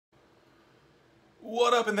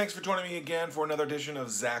What up, and thanks for joining me again for another edition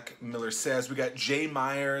of Zack Miller Says. We got Jay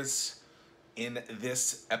Myers in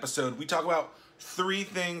this episode. We talk about three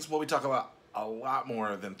things. Well, we talk about a lot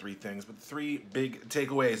more than three things, but three big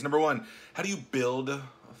takeaways. Number one, how do you build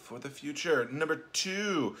for the future? Number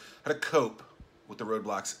two, how to cope with the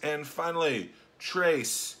roadblocks. And finally,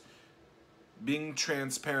 Trace, being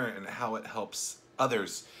transparent and how it helps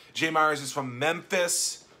others. Jay Myers is from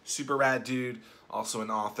Memphis, super rad dude, also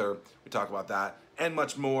an author. We talk about that and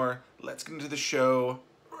much more. Let's get into the show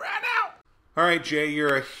right now. All right, Jay,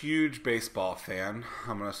 you're a huge baseball fan.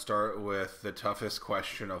 I'm going to start with the toughest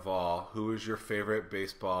question of all. Who is your favorite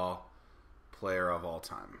baseball player of all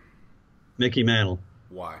time? Mickey Mantle.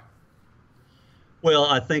 Why? Well,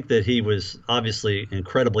 I think that he was obviously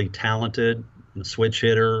incredibly talented, a switch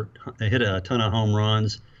hitter, hit a ton of home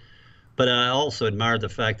runs. But I also admired the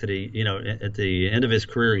fact that he, at the end of his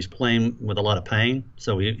career, he's playing with a lot of pain.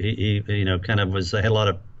 So he kind of had a lot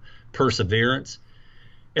of perseverance.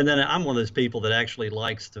 And then I'm one of those people that actually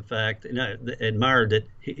likes the fact, admired that,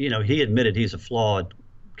 he admitted he's a flawed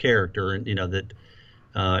character and,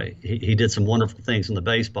 that he did some wonderful things in the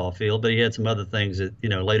baseball field, but he had some other things that,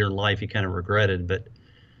 later in life he kind of regretted. But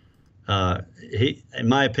in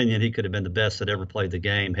my opinion, he could have been the best that ever played the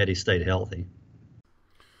game had he stayed healthy.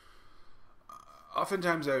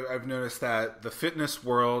 Oftentimes I've noticed that the fitness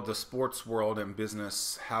world, the sports world, and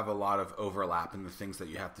business have a lot of overlap in the things that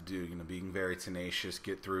you have to do, being very tenacious,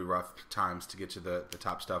 get through rough times to get to the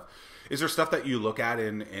top stuff. Is there stuff that you look at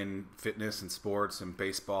in fitness and sports and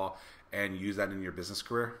baseball and use that in your business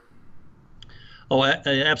career? Oh,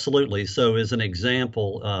 absolutely. So as an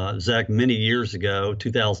example, Zach, many years ago,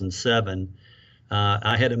 2007,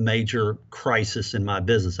 I had a major crisis in my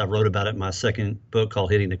business. I wrote about it in my second book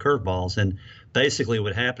called Hitting the Curveballs. And basically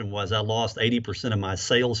what happened was I lost 80% of my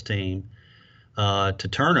sales team to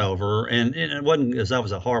turnover. And it wasn't because I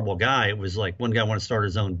was a horrible guy. It was like one guy wanted to start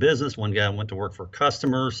his own business. One guy went to work for a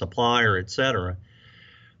customer, supplier, et cetera.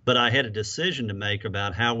 But I had a decision to make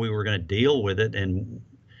about how we were going to deal with it. And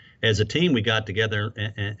as a team, we got together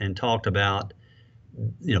and talked about,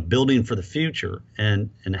 building for the future and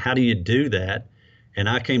how do you do that? And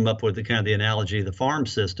I came up with the analogy of the farm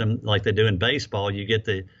system, like they do in baseball. You get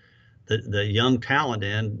the young talent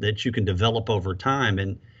in that you can develop over time.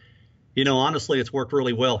 And, honestly, it's worked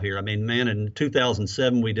really well here. I mean, man, in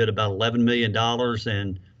 2007, we did about $11 million.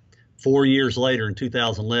 And 4 years later, in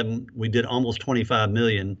 2011, we did almost $25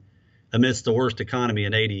 million amidst the worst economy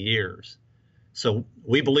in 80 years. So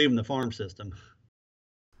we believe in the farm system.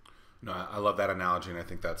 No, I love that analogy, and I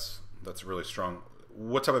think that's really strong.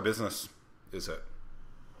 What type of business is it?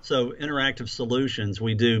 So Interactive Solutions,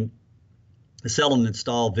 we do sell and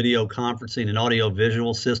install video conferencing and audio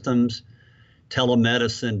visual systems,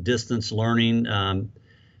 telemedicine, distance learning.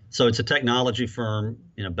 So it's a technology firm,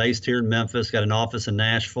 based here in Memphis, got an office in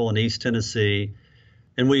Nashville and East Tennessee,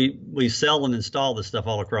 and we sell and install this stuff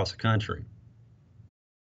all across the country.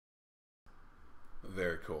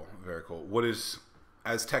 Very cool, very cool.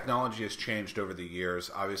 As technology has changed over the years,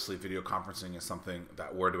 obviously video conferencing is something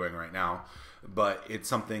that we're doing right now, but it's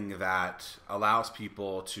something that allows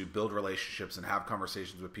people to build relationships and have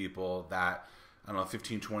conversations with people that, I don't know,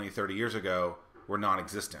 15, 20, 30 years ago were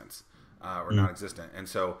non-existent. And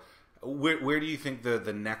so where do you think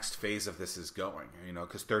the next phase of this is going?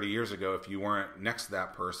 Because 30 years ago, if you weren't next to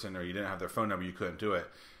that person or you didn't have their phone number, you couldn't do it.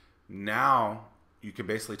 Now you can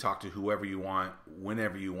basically talk to whoever you want,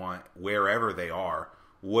 whenever you want, wherever they are.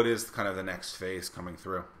 What is kind of the next phase coming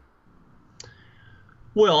through?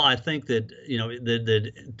 Well, I think that,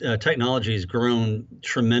 the technology has grown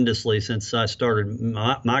tremendously since I started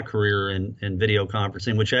my career in video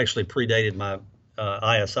conferencing, which actually predated my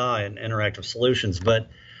ISI and Interactive Solutions.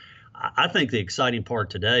 But I think the exciting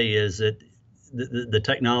part today is that the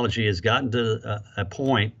technology has gotten to a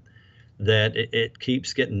point that it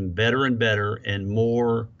keeps getting better and better and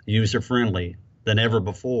more user-friendly than ever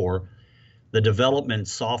before. The development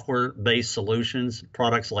software-based solutions,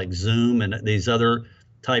 products like Zoom and these other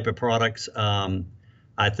type of products,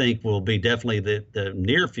 I think will be definitely the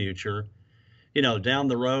near future. Down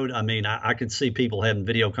the road, I mean, I could see people having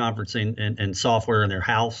video conferencing and software in their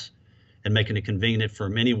house and making it convenient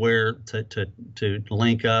from anywhere to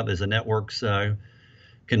link up as the networks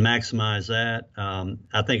can maximize that.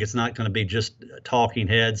 I think it's not going to be just talking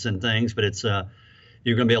heads and things, but it's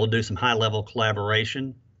you're going to be able to do some high-level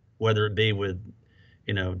collaboration, whether it be with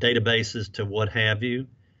databases to what have you.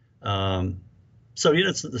 So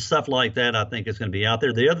the stuff like that I think is going to be out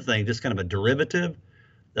there. The other thing, just kind of a derivative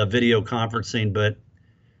of video conferencing, but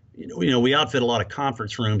we outfit a lot of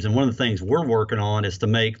conference rooms, and one of the things we're working on is to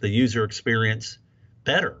make the user experience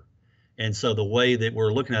better. And so the way that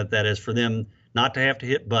we're looking at that is for them not to have to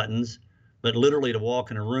hit buttons, but literally to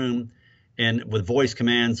walk in a room and with voice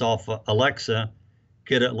commands off Alexa,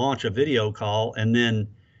 launch a video call. And then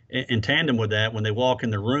in tandem with that, when they walk in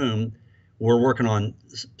the room, we're working on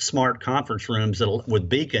smart conference rooms with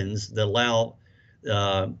beacons that allow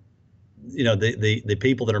the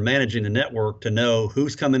people that are managing the network to know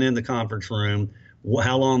who's coming in the conference room,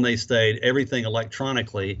 how long they stayed, everything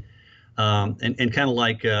electronically, and kind of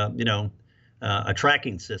like a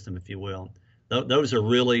tracking system, if you will. Those are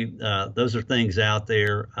really those are things out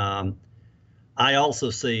there. I also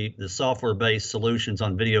see the software-based solutions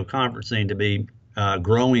on video conferencing to be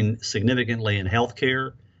growing significantly in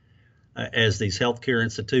healthcare, as these healthcare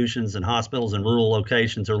institutions and hospitals in rural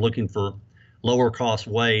locations are looking for lower cost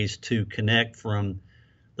ways to connect from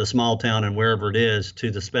the small town and wherever it is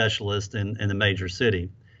to the specialist in the major city.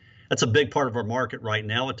 That's a big part of our market right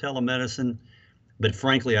now with telemedicine, but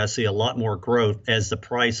frankly, I see a lot more growth as the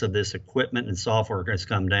price of this equipment and software has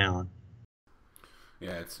come down.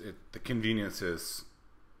 Yeah, the convenience is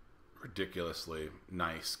ridiculously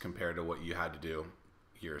nice compared to what you had to do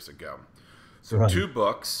years ago. So right. 2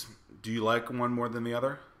 books. Do you like one more than the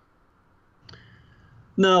other?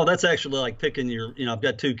 No, that's actually like picking I've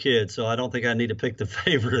got 2 kids, so I don't think I need to pick the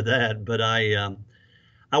favorite of that. But I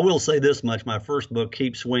will say this much. My first book,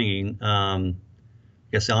 Keep Swinging, I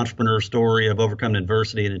guess the entrepreneur story of overcoming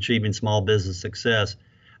adversity and achieving small business success.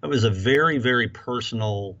 It was a very, very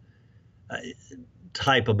personal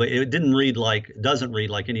type of book. It doesn't read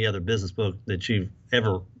like any other business book that you've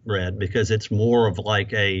ever read, because it's more of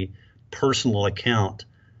like a personal account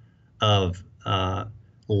of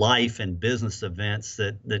life and business events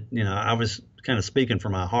that I was kind of speaking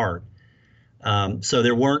from my heart. So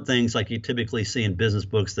there weren't things like you typically see in business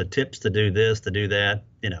books, the tips to do this, to do that,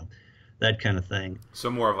 that kind of thing. So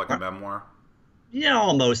more of like a memoir? Yeah,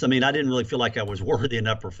 almost. I mean, I didn't really feel like I was worthy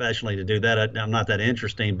enough professionally to do that. I'm not that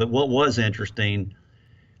interesting. But what was interesting,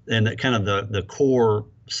 and kind of the core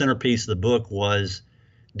centerpiece of the book, was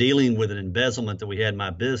dealing with an embezzlement that we had in my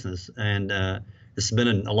business. And this has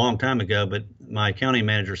been a long time ago, but my accounting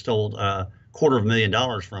manager stole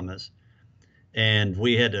 $250,000 from us. And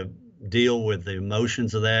we had to deal with the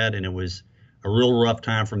emotions of that. And it was a real rough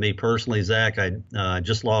time for me personally, Zach. I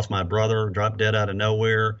just lost my brother, dropped dead out of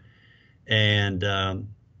nowhere. And,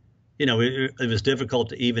 it was difficult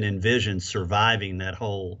to even envision surviving that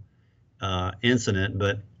whole incident.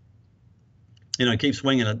 But, Keep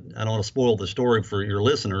Swinging. I don't want to spoil the story for your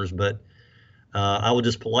listeners, but I will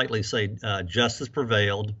just politely say justice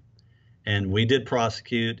prevailed, and we did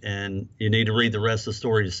prosecute, and you need to read the rest of the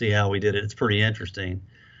story to see how we did it. It's pretty interesting.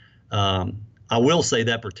 I will say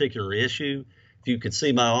that particular issue, if you could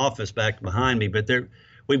see my office back behind me, but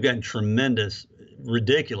we've gotten tremendous,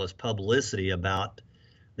 ridiculous publicity about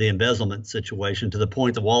the embezzlement situation, to the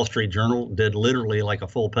point the Wall Street Journal did literally like a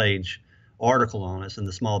full-page article on us in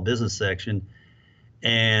the small business section.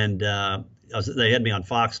 And they had me on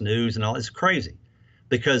Fox News and all. It's crazy,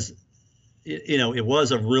 because it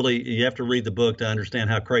was you have to read the book to understand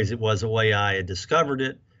how crazy it was, the way I had discovered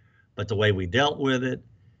it, but the way we dealt with it,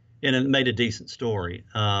 and it made a decent story,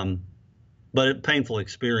 but a painful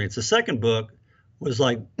experience. The second book was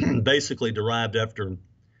like basically derived after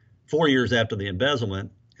 4 years after the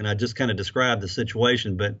embezzlement, and I just kind of described the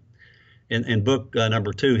situation. But in book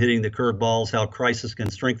number 2, Hitting the Curveballs, How Crisis Can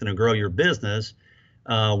Strengthen and Grow Your Business,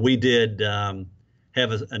 we did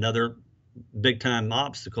have another big-time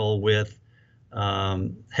obstacle with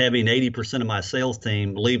having 80% of my sales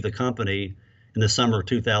team leave the company in the summer of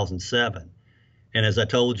 2007. And as I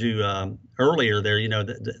told you earlier there,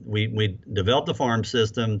 we developed the farm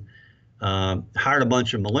system, hired a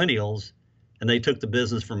bunch of millennials, and they took the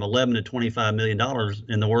business from $11 to $25 million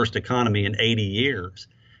in the worst economy in 80 years.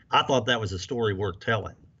 I thought that was a story worth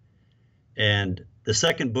telling. And the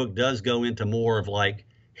second book does go into more of like,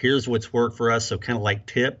 here's what's worked for us. So kind of like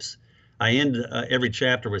tips. I end every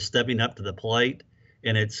chapter with stepping up to the plate,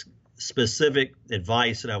 and it's specific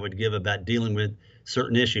advice that I would give about dealing with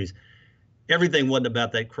certain issues. Everything wasn't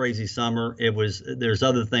about that crazy summer. There's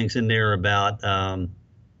other things in there about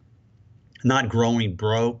not growing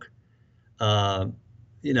broke, talking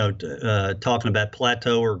about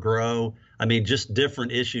plateau or grow. I mean, just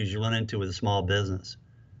different issues you run into with a small business.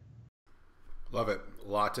 Love it. A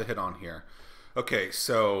lot to hit on here. Okay,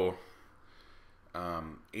 so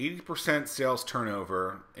 80% sales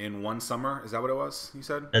turnover in one summer. Is that what it was, you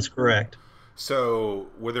said? That's correct. So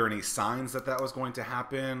were there any signs that was going to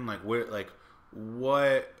happen?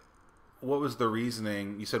 What was the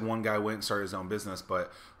reasoning? You said one guy went and started his own business,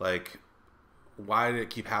 but why did it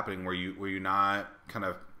keep happening? Were you not kind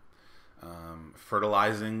of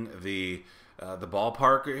fertilizing the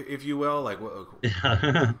ballpark, if you will, like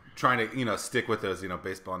trying to stick with those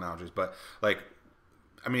baseball analogies, but like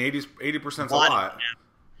I mean 80%'s a lot.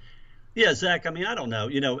 Yeah, Zach, I mean, I don't know.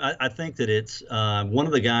 I think that it's one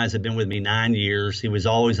of the guys had been with me 9 years. He was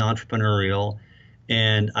always entrepreneurial.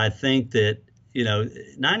 And I think that,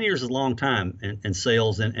 9 years is a long time in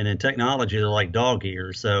sales, and in technology, they're like dog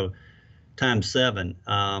years. So times 7.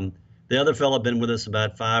 The other fellow had been with us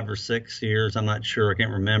about 5 or 6 years. I'm not sure. I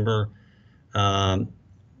can't remember. And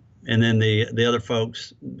then the other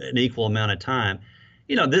folks, an equal amount of time.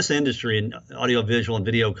 This industry in audiovisual and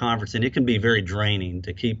video conferencing, it can be very draining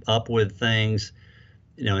to keep up with things.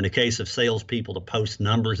 In the case of salespeople, to post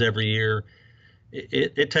numbers every year,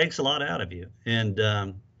 it takes a lot out of you. And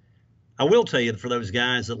I will tell you, for those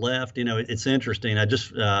guys that left, it's interesting. I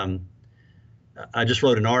just wrote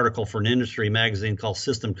an article for an industry magazine called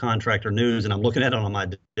System Contractor News, and I'm looking at it on my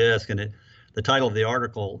desk. And the title of the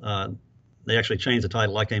article, they actually changed the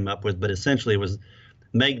title I came up with, but essentially it was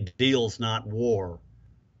 "Make Deals, Not War."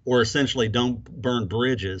 Or essentially don't burn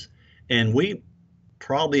bridges. And we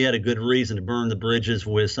probably had a good reason to burn the bridges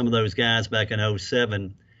with some of those guys back in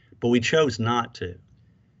 2007, but we chose not to.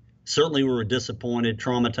 Certainly we were disappointed,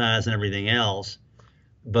 traumatized, and everything else,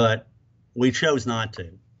 but we chose not to.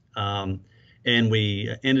 And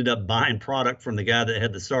we ended up buying product from the guy that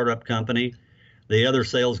had the startup company. The other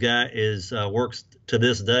sales guy works to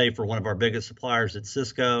this day for one of our biggest suppliers at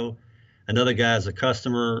Cisco. Another guy is a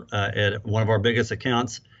customer at one of our biggest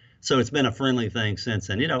accounts. So it's been a friendly thing since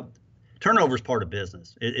then. Turnover is part of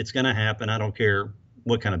business. It's going to happen. I don't care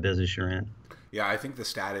what kind of business you're in. Yeah, I think the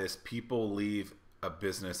stat is people leave a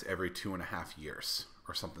business every 2.5 years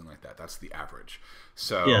or something like that. That's the average.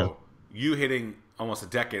 So you hitting almost a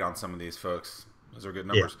decade on some of these folks, those are good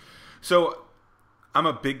numbers. Yeah. So I'm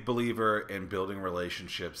a big believer in building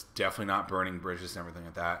relationships, definitely not burning bridges and everything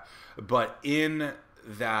like that. But in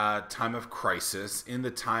that time of crisis, in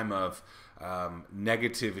the time of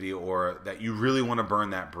negativity, or that you really want to burn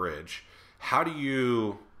that bridge, how do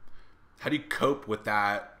you cope with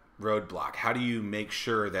that roadblock? How do you make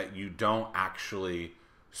sure that you don't actually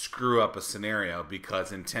screw up a scenario,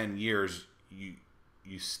 because in 10 years you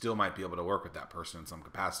still might be able to work with that person in some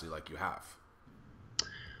capacity like you have?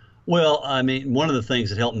 Well, I mean, one of the things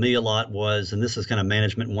that helped me a lot was, and this is kind of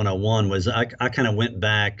management 101, was I kind of went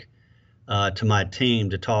back to my team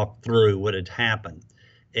to talk through what had happened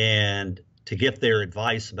and to get their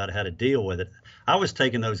advice about how to deal with it. I was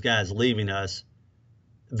taking those guys leaving us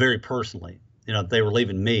very personally. They were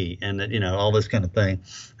leaving me, and all this kind of thing.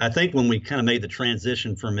 I think when we kind of made the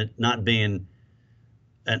transition from it not being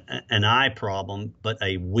an I problem, but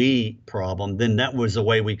a we problem, then that was the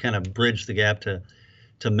way we kind of bridged the gap to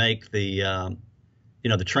make the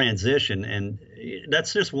the transition. And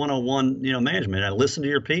that's just 101 management. I listen to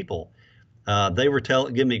your people. They were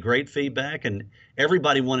giving me great feedback, and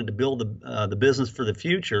everybody wanted to build the business for the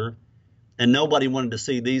future, and nobody wanted to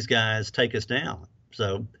see these guys take us down.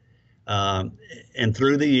 So, and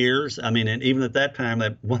through the years, I mean, and even at that time,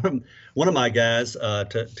 one of my guys,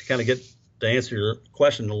 to kind of get to answer your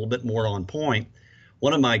question a little bit more on point,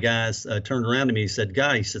 one of my guys turned around to me. He said,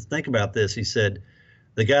 he said, think about this. He said,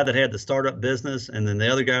 the guy that had the startup business, and then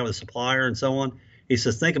the other guy was a supplier and so on. He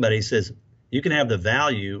says, think about it. He says, you can have the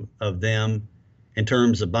value of them in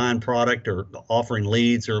terms of buying product or offering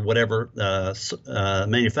leads or whatever,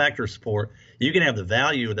 manufacturer support. You can have the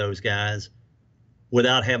value of those guys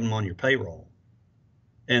without having them on your payroll.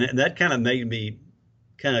 And that kind of made me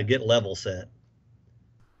kind of get level set.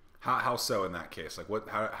 How so in that case? Like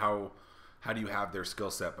how do you have their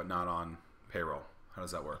skill set but not on payroll? How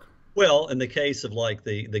does that work? Well, in the case of like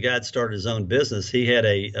the guy that started his own business, he had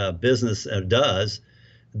a business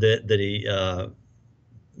that he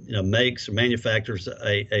makes or manufactures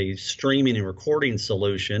a streaming and recording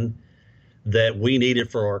solution that we needed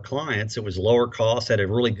for our clients. It was lower cost, had a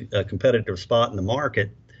really competitive spot in the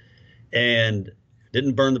market, and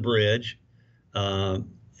didn't burn the bridge, and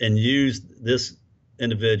used this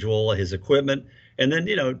individual, his equipment, and then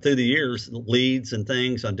through the years, leads and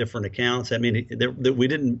things on different accounts. I mean,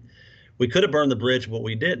 we could have burned the bridge, but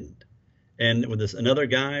we didn't. And with another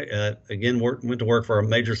guy, again, went to work for a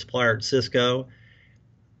major supplier at Cisco.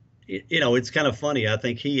 It's kind of funny. I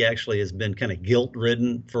think he actually has been kind of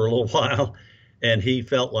guilt-ridden for a little while, and he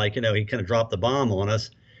felt like, he kind of dropped the bomb on us.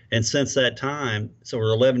 And since that time, so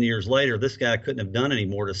we're 11 years later, this guy couldn't have done any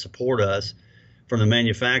more to support us from the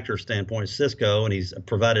manufacturer standpoint of Cisco, and he's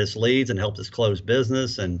provided us leads and helped us close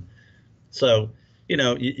business. And so,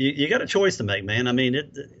 you got a choice to make, man. I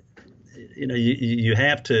mean, you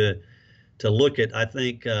have to to look at, I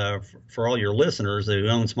think, for all your listeners who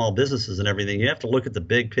own small businesses and everything, you have to look at the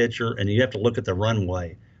big picture and you have to look at the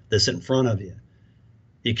runway that's in front of you.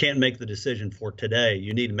 You can't make the decision for today.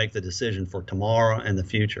 You need to make the decision for tomorrow and the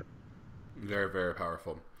future. Very, very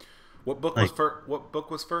powerful. What book was first? What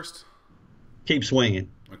book was first? Keep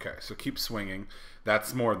Swinging. Okay, so Keep Swinging.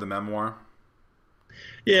 That's more of the memoir.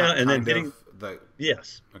 Yeah, and then getting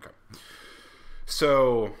yes. Okay.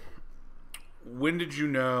 So, when did you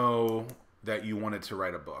know that you wanted to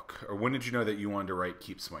write a book, or when did you know that you wanted to write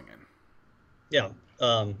Keep Swinging? Yeah,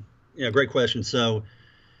 great question. So,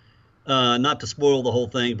 not to spoil the whole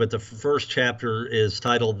thing, but the first chapter is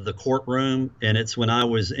titled "The Courtroom," and it's when I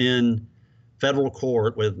was in federal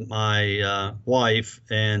court with my wife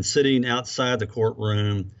and sitting outside the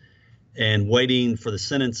courtroom and waiting for the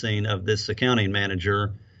sentencing of this accounting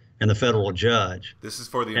manager and the federal judge. This is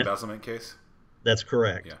for the embezzlement case? That's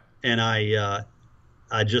correct. Yeah. And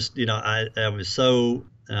I just, I was so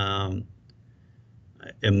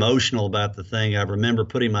emotional about the thing. I remember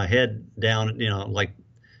putting my head down, like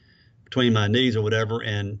between my knees or whatever,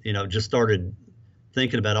 and, just started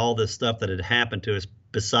thinking about all this stuff that had happened to us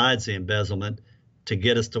besides the embezzlement to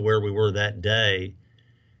get us to where we were that day.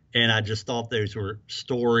 And I just thought those were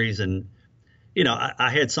stories, and I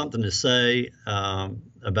had something to say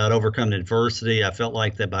about overcoming adversity. I felt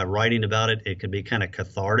like that by writing about it, it could be kind of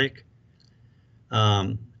cathartic.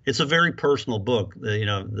 It's a very personal book.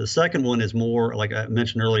 The second one is more, like I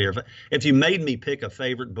mentioned earlier, if you made me pick a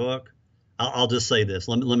favorite book, I'll just say this.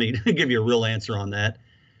 Let me give you a real answer on that.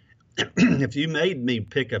 If you made me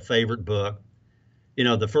pick a favorite book,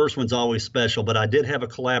 the first one's always special, but I did have a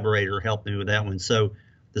collaborator help me with that one. So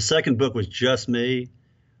the second book was just me.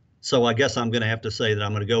 So I guess I'm going to have to say that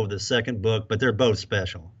I'm going to go with the second book, but they're both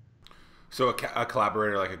special. So a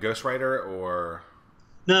collaborator, like a ghostwriter, or?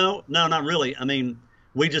 No, not really. I mean,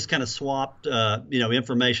 we just kind of swapped,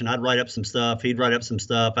 information. I'd write up some stuff. He'd write up some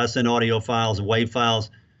stuff. I sent audio files and WAV files,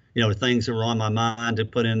 things that were on my mind to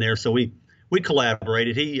put in there. So we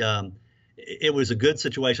collaborated. It was a good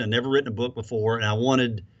situation. I'd never written a book before, and I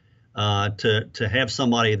wanted to have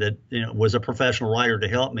somebody that was a professional writer to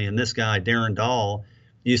help me. And this guy, Darren Dahl,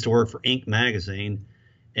 used to work for Inc. magazine,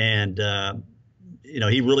 and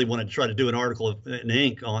he really wanted to try to do an article in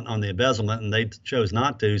Inc. on the embezzlement, and they chose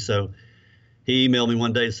not to. So he emailed me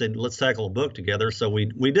one day and said, "Let's tackle a book together." So we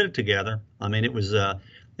did it together. I mean, it was and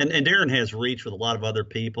Darren has reach with a lot of other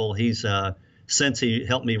people. He's since he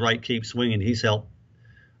helped me write Keep Swinging, he's helped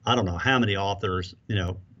I don't know how many authors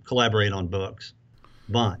collaborate on books.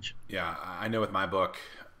 Bunch. Yeah, I know with my book,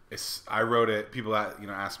 I wrote it. People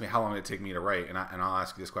ask me how long did it take me to write, and I'll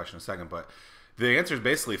ask you this question in a second. But the answer is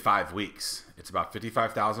basically 5 weeks. It's about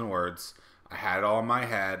 55,000 words. I had it all in my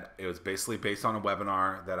head. It was basically based on a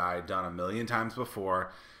webinar that I had done a million times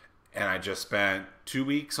before, and I just spent 2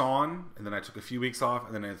 weeks on, and then I took a few weeks off,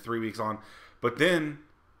 and then I had 3 weeks on. But then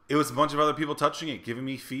it was a bunch of other people touching it, giving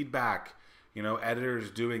me feedback.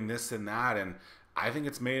 Editors doing this and that, and I think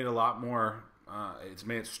it's made it a lot more. It's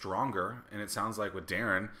made it stronger, and it sounds like with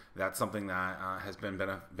Darren, that's something that has been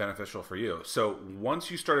beneficial for you. So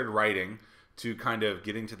once you started writing to kind of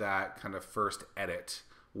getting to that kind of first edit,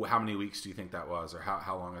 how many weeks do you think that was, or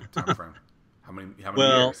how long a time frame? How many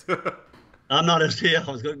years? I'm not as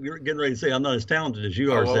I was getting ready to say I'm not as talented as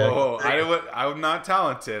you are, Zach. I'm not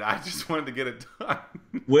talented. I just wanted to get it done.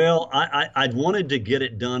 Well, I wanted to get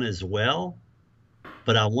it done as well,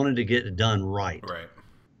 but I wanted to get it done right. Right.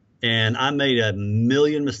 And I made a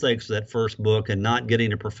million mistakes with that first book and not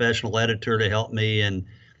getting a professional editor to help me. And,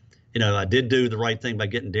 I did do the right thing by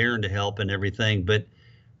getting Darren to help and everything, but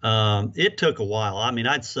it took a while. I mean,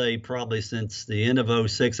 I'd say probably since the end of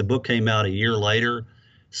 2006, the book came out a year later.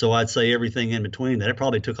 So I'd say everything in between that, it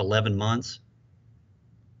probably took 11 months.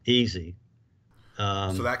 Easy.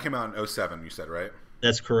 So that came out in 2007, you said, right?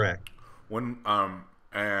 That's correct. When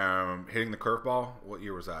Hitting the Curveball, what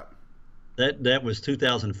year was that? That was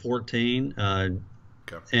 2014. Okay.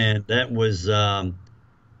 And that was,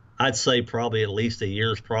 I'd say probably at least a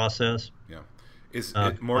year's process. Yeah. Is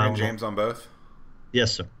Morgan James on both?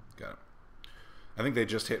 Yes, sir. Got it. I think they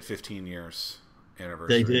just hit 15 years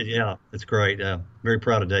anniversary. They did, yeah. It's great. Very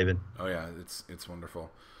proud of David. Oh yeah, it's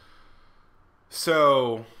wonderful.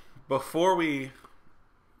 So before we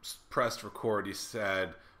pressed record, you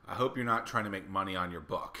said, "I hope you're not trying to make money on your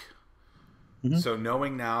book." Mm-hmm. So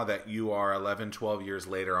knowing now that you are 11, 12 years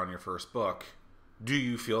later on your first book, do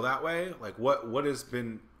you feel that way? Like what has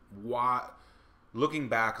been looking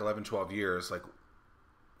back 11, 12 years, like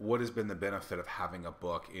what has been the benefit of having a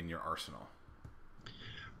book in your arsenal?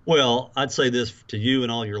 Well, I'd say this to you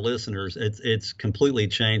and all your listeners, it's completely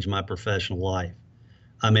changed my professional life.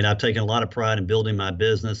 I mean, I've taken a lot of pride in building my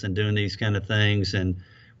business and doing these kind of things. And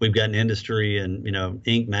we've got an industry and,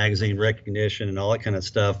 Inc. magazine recognition and all that kind of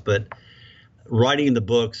stuff. But writing the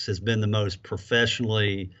books has been the most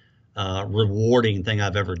professionally rewarding thing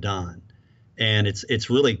I've ever done. And it's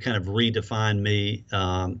really kind of redefined me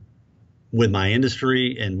with my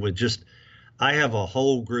industry and with just, I have a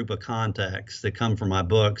whole group of contacts that come from my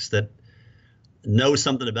books that know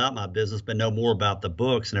something about my business, but know more about the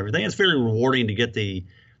books and everything. It's very rewarding to get the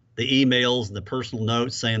emails and the personal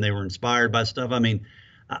notes saying they were inspired by stuff. I mean,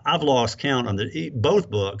 I've lost count on both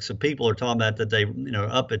books. So people are talking about that they,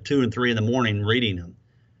 up at 2 and 3 in the morning reading them.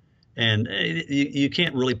 And you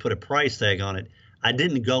can't really put a price tag on it. I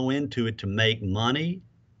didn't go into it to make money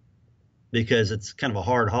because it's kind of a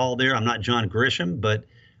hard haul there. I'm not John Grisham, but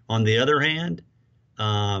on the other hand,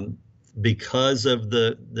 because of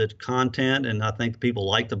the content, and I think people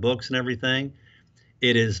like the books and everything,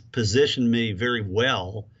 it has positioned me very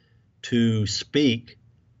well to speak,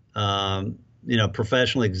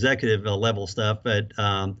 professional executive level stuff at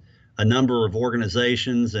a number of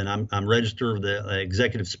organizations, and I'm registered with the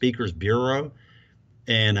Executive Speakers Bureau,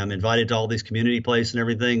 and I'm invited to all these community places and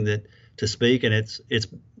everything to speak, and it's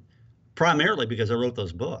primarily because I wrote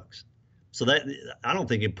those books. So that I don't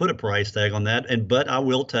think you put a price tag on that, but I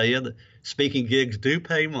will tell you that speaking gigs do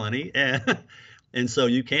pay money, and so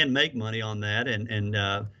you can make money on that. And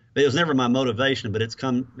it was never my motivation, but it's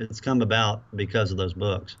come about because of those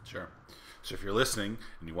books. Sure. So if you're listening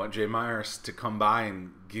and you want Jay Myers to come by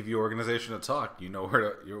and give your organization a talk, you know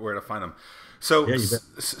where to find him. So yeah,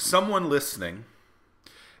 someone listening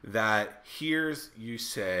that hears you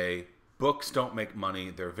say books don't make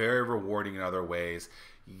money, they're very rewarding in other ways.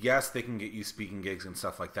 Yes, they can get you speaking gigs and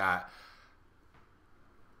stuff like that.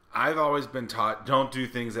 I've always been taught, don't do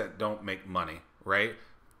things that don't make money, right?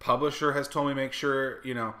 Publisher has told me make sure,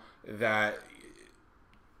 that,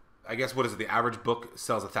 I guess, what is it? The average book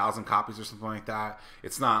sells 1,000 copies or something like that.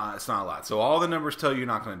 It's not a lot. So all the numbers tell you you're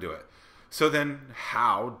not going to do it. So then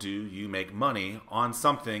how do you make money on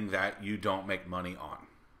something that you don't make money on?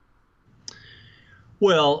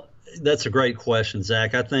 Well, that's a great question,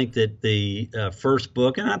 Zach. I think that the first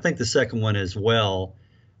book, and I think the second one as well,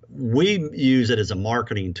 we use it as a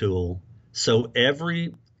marketing tool. So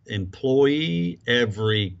every employee,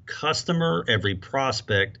 every customer, every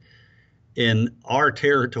prospect in our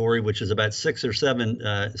territory, which is about 6 or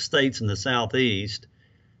 7 states in the Southeast,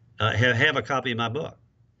 have a copy of my book.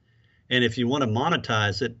 And if you want to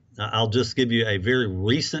monetize it, I'll just give you a very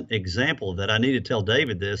recent example that I need to tell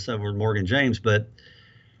David this over Morgan James, but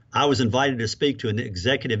I was invited to speak to an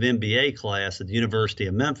executive MBA class at the University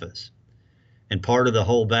of Memphis. And part of the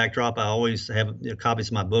whole backdrop, I always have copies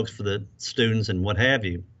of my books for the students and what have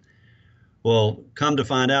you. Well, come to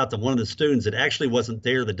find out that one of the students that actually wasn't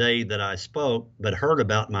there the day that I spoke, but heard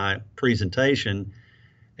about my presentation,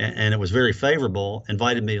 and it was very favorable,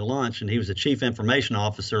 invited me to lunch, and he was the chief information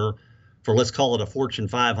officer for, let's call it, a Fortune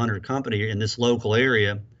 500 company in this local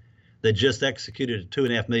area that just executed a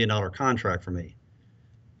 $2.5 million contract for me.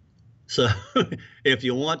 So if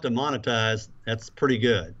you want to monetize, that's pretty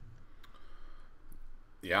good.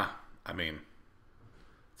 Yeah, I mean,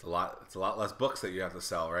 it's a lot less books that you have to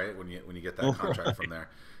sell, right? When you get that contract from there.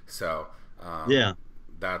 So yeah,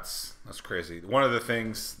 that's crazy. One of the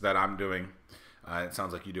things that I'm doing, it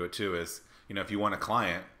sounds like you do it too, is if you want a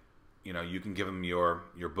client, you can give them your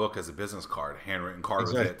book as a business card, handwritten card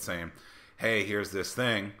with it saying, hey, here's this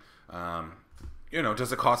thing.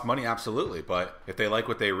 Does it cost money? Absolutely. But if they like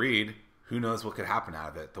what they read, who knows what could happen out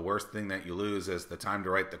of it? The worst thing that you lose is the time to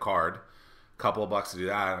write the card, a couple of bucks to do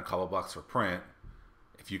that, and a couple of bucks for print.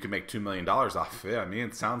 If you can make $2 million off of it, I mean,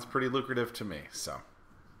 it sounds pretty lucrative to me. So,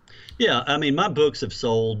 yeah, I mean, my books have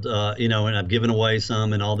sold, and I've given away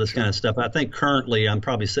some and all this kind of stuff. I think currently I'm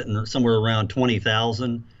probably sitting somewhere around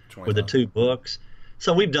 20,000 with the 2 books.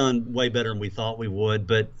 So we've done way better than we thought we would.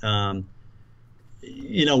 But when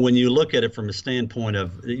you look at it from a standpoint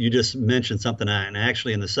of, you just mentioned something, and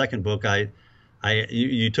actually in the second book,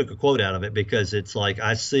 you took a quote out of it, because it's like,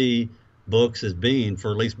 I see books as being,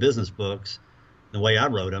 for at least business books, the way I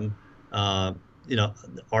wrote them,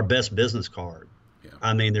 our best business card. Yeah.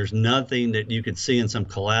 I mean, there's nothing that you could see in some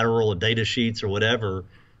collateral or data sheets or whatever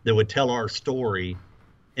that would tell our story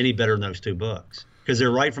any better than those 2 books, because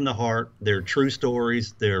they're right from the heart. They're true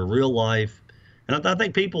stories. They're real life. And I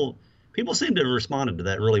think people seem to have responded to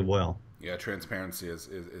that really well. Yeah, transparency is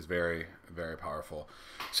very, very powerful.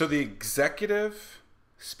 So the Executive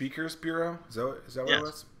Speakers Bureau, is that what it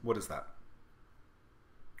was? What is that?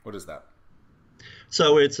 What is that?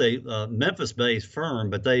 So it's a Memphis-based firm,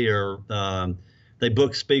 but they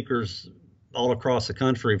book speakers all across the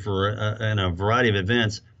country for in a variety of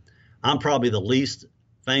events. I'm probably the least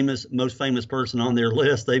famous, most famous person on their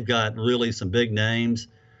list. They've got really some big names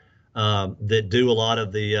that do a lot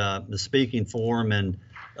of the speaking for them. And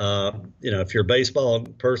if you're a baseball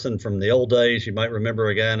person from the old days, you might remember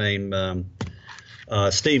a guy named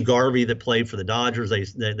Steve Garvey that played for the Dodgers.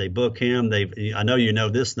 They book him. I know you know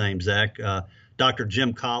this name, Zach. Dr.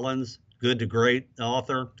 Jim Collins, good to great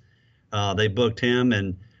author. They booked him,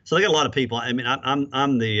 and so they got a lot of people. I mean,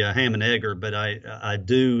 I'm the ham and egger, but I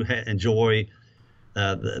do enjoy.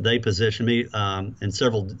 They position me in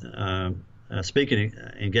several speaking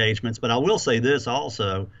engagements. But I will say this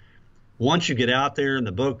also: once you get out there in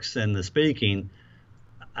the books and the speaking,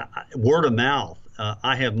 word of mouth,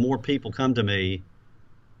 I have more people come to me,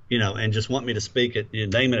 and just want me to speak at,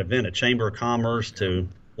 name an event, a Chamber of Commerce to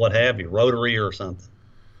what have you, Rotary or something.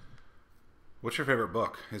 What's your favorite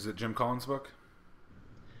book? Is it Jim Collins' book?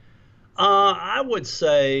 I would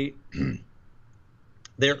say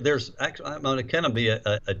there's actually, I'm going to kind of be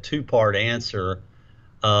a two-part answer.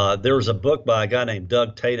 There's a book by a guy named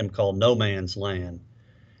Doug Tatum called No Man's Land.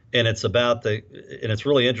 And it's about and it's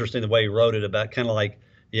really interesting the way he wrote it, about kind of like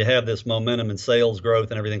you have this momentum and sales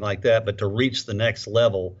growth and everything like that, but to reach the next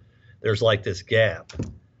level, there's like this gap.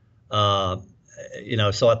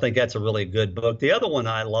 So I think that's a really good book. The other one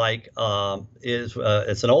I like is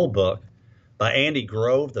it's an old book by Andy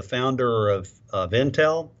Grove, the founder of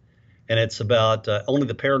Intel, and it's about Only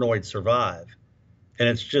the Paranoid Survive. And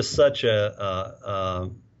it's just such a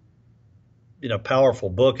powerful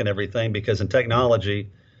book and everything, because in technology,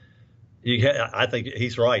 I think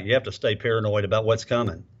he's right. You have to stay paranoid about what's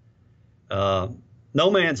coming. No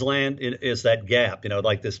Man's Land is that gap,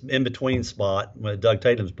 like this in-between spot with Doug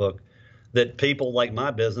Tatum's book, that people like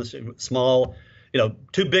my business, small,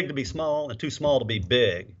 too big to be small and too small to be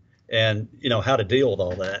big, and, how to deal with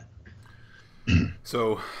all that.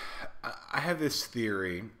 So I have this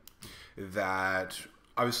theory that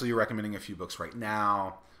obviously you're recommending a few books right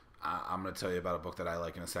now. I'm going to tell you about a book that I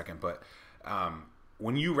like in a second, but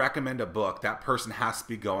when you recommend a book, that person has to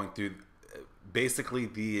be going through basically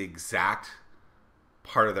the exact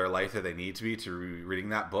part of their life that they need to be to reading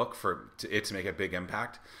that book for it to make a big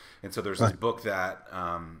impact. And so there's this book that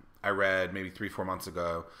I read maybe 3-4 months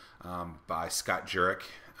ago by Scott Jurek.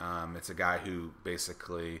 It's a guy who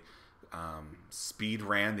basically speed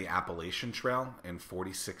ran the Appalachian Trail in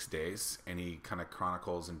 46 days, and he kind of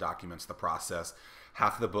chronicles and documents the process.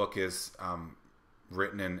 Half of the book is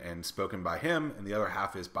written and spoken by him, and the other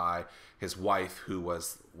half is by his wife, who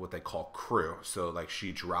was what they call crew. So like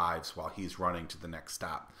she drives while he's running to the next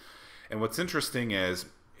stop. And what's interesting is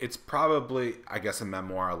it's probably, I guess, a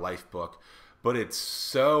memoir, a life book, but it's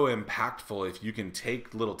so impactful if you can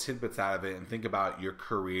take little tidbits out of it and think about your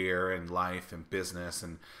career and life and business.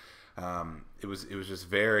 And it was just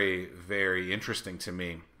very, very interesting to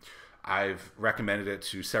me. I've recommended it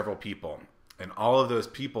to several people, and all of those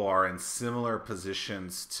people are in similar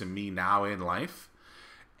positions to me now in life,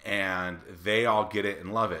 and they all get it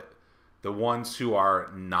and love it. The ones who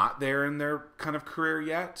are not there in their kind of career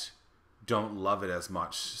yet don't love it as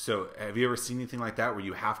much. So have you ever seen anything like that, where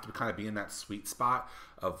you have to kind of be in that sweet spot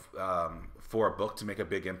of for a book to make a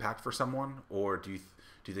big impact for someone? Or do you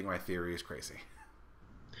think my theory is crazy?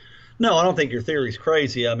 No, I don't think your theory is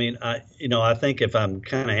crazy. I mean, I think if I'm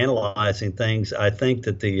kind of analyzing things, I think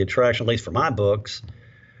that the attraction, at least for my books,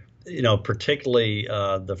 particularly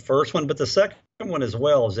the first one, but the second one as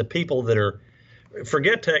well, is that people that are,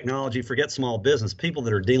 forget technology, forget small business, people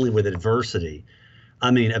that are dealing with adversity, I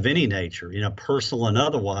mean, of any nature, personal and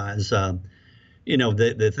otherwise.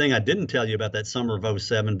 The thing I didn't tell you about that summer of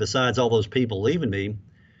 '07, besides all those people leaving me,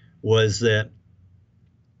 was that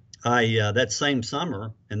that same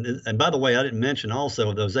summer, and by the way, I didn't mention also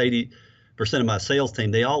of those 80% of my sales team,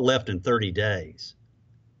 they all left in 30 days.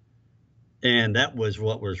 And that was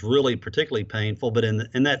what was really particularly painful. But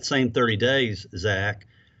in that same 30 days, Zach,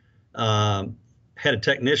 had a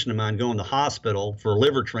technician of mine go in the hospital for a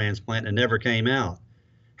liver transplant and never came out.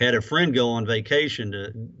 Had a friend go on vacation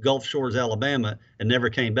to Gulf Shores, Alabama, and never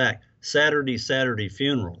came back. Saturday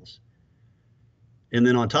funerals. And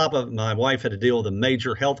then on top of it, my wife had to deal with a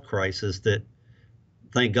major health crisis that,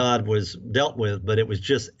 thank God, was dealt with, but it was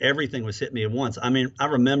just, everything was hitting me at once. I mean, I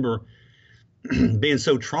remember being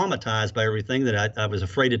so traumatized by everything that I was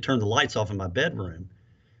afraid to turn the lights off in my bedroom,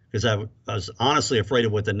 because I was honestly afraid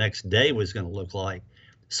of what the next day was going to look like.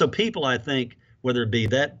 So people, I think, whether it be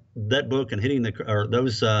that book and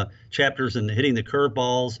those chapters and hitting the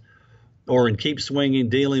curveballs, or in Keep Swinging,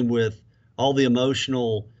 dealing with all the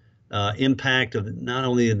emotional impact of not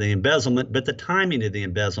only the embezzlement, but the timing of the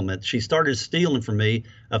embezzlement. She started stealing from me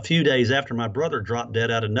a few days after my brother dropped dead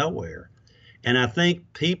out of nowhere. And I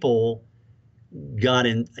think people got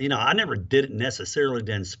in, I never did it necessarily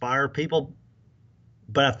to inspire people,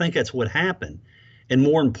 but I think that's what happened. And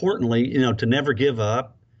more importantly, to never give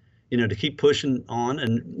up, to keep pushing on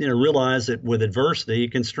and, realize that with adversity,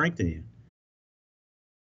 it can strengthen you.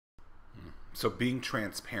 So being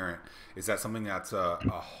transparent, is that something that's a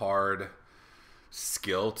hard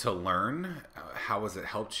skill to learn? How has it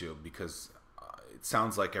helped you? Because it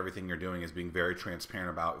sounds like everything you're doing is being very transparent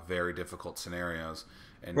about very difficult scenarios.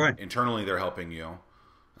 And right. Internally they're helping you.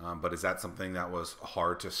 But is that something that was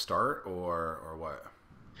hard to start or what?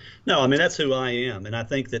 No, I mean, that's who I am. And I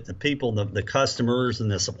think that the people, the customers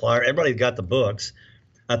and the supplier, everybody got the books,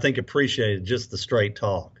 I think appreciated just the straight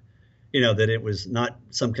talk. That it was not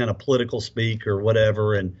some kind of political speak or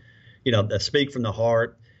whatever. And, speak from the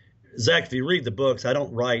heart. Zach, if you read the books, I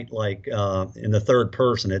don't write like in the third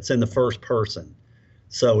person. It's in the first person.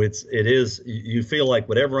 So it is, you feel like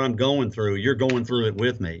whatever I'm going through, you're going through it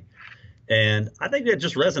with me. And I think that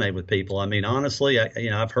just resonated with people. I mean, honestly,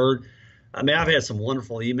 I've had some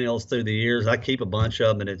wonderful emails through the years. I keep a bunch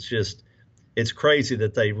of them, and it's crazy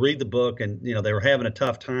that they read the book and, they were having a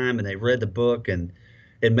tough time and they read the book and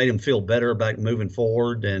it made them feel better about moving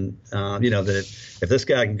forward. And, that if this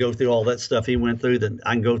guy can go through all that stuff he went through, then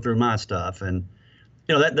I can go through my stuff. And,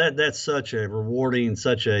 that's such a rewarding,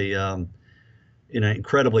 such a,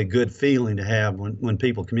 incredibly good feeling to have when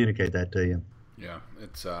people communicate that to you. Yeah.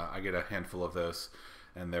 It's, I get a handful of those,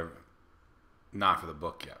 and they're not for the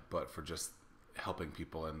book yet, but for just helping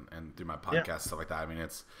people and through my podcast, stuff like that. I mean,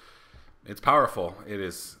 it's powerful.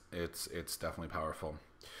 It's definitely powerful.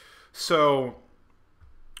 So,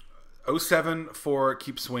 07 for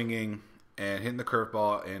Keep Swinging and Hitting the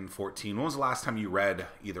Curveball in 14. When was the last time you read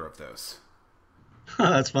either of those?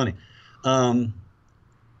 That's funny.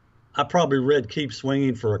 I probably read Keep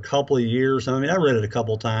Swinging for a couple of years. I mean, I read it a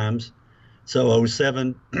couple of times. So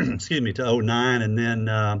 07, excuse me, to 09. And then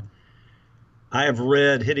I have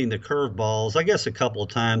read Hitting the Curveballs, I guess a couple of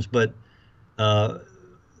times, but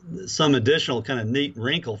some additional kind of neat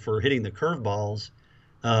wrinkle for Hitting the Curveballs.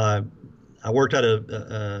 I worked out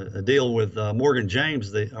a deal with Morgan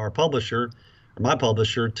James, our publisher, or my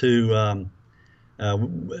publisher, to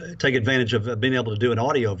take advantage of being able to do an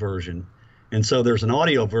audio version. And so there's an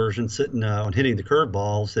audio version sitting on Hitting the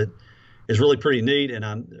Curveballs that is really pretty neat. And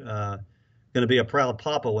I'm going to be a proud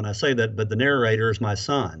papa when I say that, but the narrator is my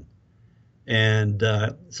son. And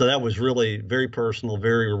so that was really very personal,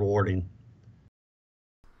 very rewarding.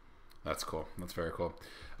 That's cool. That's very cool.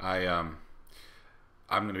 I'm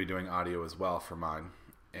going to be doing audio as well for mine.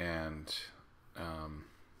 And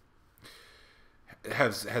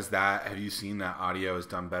have you seen that audio is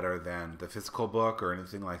done better than the physical book or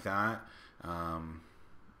anything like that?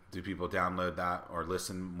 Do people download that or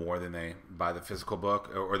listen more than they buy the physical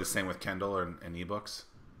book, or the same with Kindle and ebooks?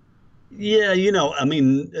 Yeah, I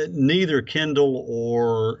mean, neither Kindle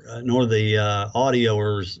nor the audio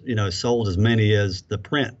are, sold as many as the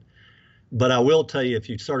print. But I will tell you, if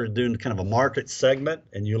you started doing kind of a market segment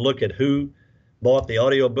and you look at who bought the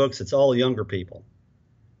audio books, it's all younger people.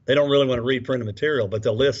 They don't really want to read printed material, but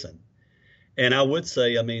they'll listen. And I would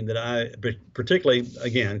say, I mean, that I particularly,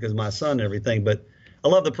 again, because my son and everything, but I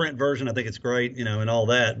love the print version. I think it's great, and all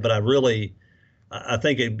that. But I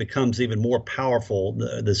think it becomes even more powerful,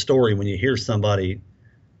 the story, when you hear somebody,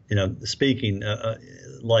 speaking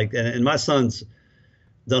and my son's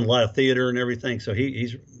done a lot of theater and everything. So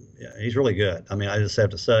he's really good. I mean, I just have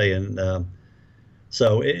to say, and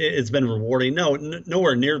so it's been rewarding. No,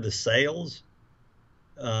 nowhere near the sales,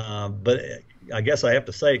 but I guess I have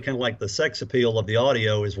to say, kind of like the sex appeal of the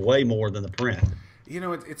audio is way more than the print.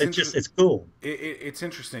 It's cool. It's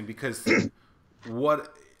interesting because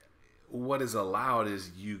what is allowed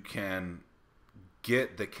is you can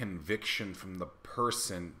get the conviction from the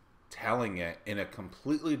person telling it in a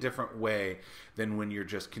completely different way than when you're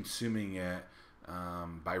just consuming it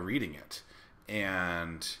by reading it.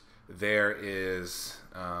 And there is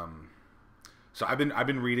so I've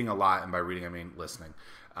been reading a lot, and by reading I mean listening.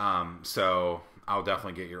 So I'll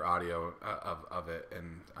definitely get your audio of it,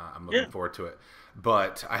 and I'm looking forward to it.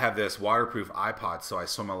 But I have this waterproof iPod, so I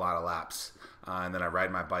swim a lot of laps, and then I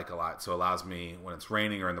ride my bike a lot, so it allows me, when it's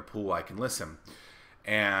raining or in the pool, I can listen.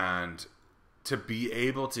 And to be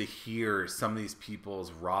able to hear some of these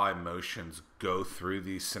people's raw emotions go through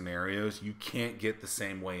these scenarios, you can't get the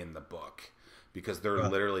same way in the book, because they're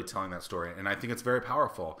literally telling that story. And I think it's very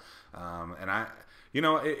powerful. And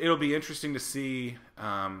it'll be interesting to see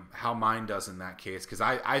how mine does in that case, because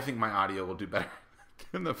I think my audio will do better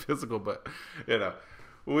in the physical, but you know,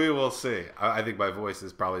 we will see. I think my voice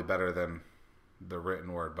is probably better than the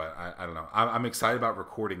written word, but I don't know. I'm excited about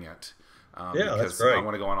recording it. Yeah, that's because great. I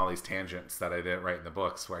want to go on all these tangents that I didn't write in the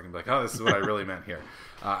books, where I can be like, oh, this is what I really meant here.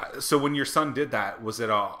 So when your son did that, was it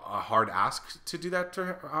a hard ask to do that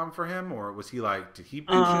for him, or was he like, did he pitch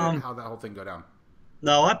it? How'd that whole thing go down?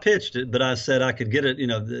 No, I pitched it, but I said I could get it. You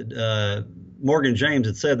know, Morgan James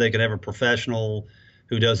had said they could have a professional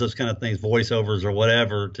who does those kind of things, voiceovers or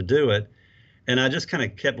whatever, to do it. And I just kind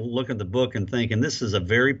of kept looking at the book and thinking, this is a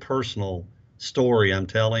very personal story I'm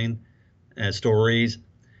telling, stories.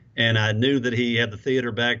 And I knew that he had the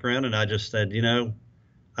theater background, and I just said, you know,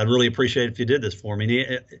 I'd really appreciate it if you did this for me.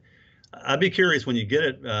 And I'd be curious when you get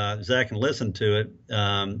it, Zach, and listen to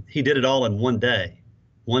it. He did it all in one day,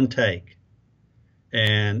 one take.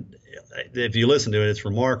 And if you listen to it, it's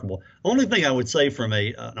remarkable. Only thing I would say from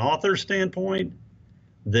an author standpoint,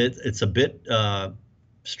 that it's a bit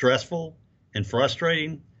stressful and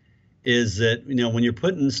frustrating, is that, you know, when you're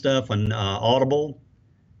putting stuff on Audible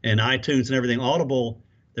and iTunes and everything, Audible,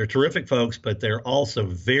 they're terrific folks, but they're also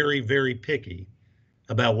very, very picky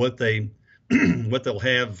about what they'll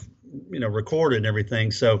have, you know, recorded and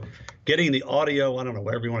everything. So getting the audio, I don't know,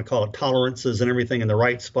 whatever you want to call it, tolerances and everything in the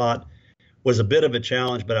right spot was a bit of a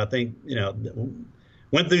challenge, but I think, you know,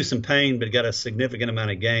 went through some pain, but got a significant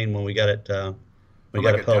amount of gain when we got it. We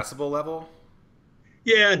got a decibel level?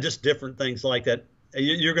 Yeah, and just different things like that.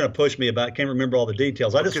 You're going to push me about, can't remember all the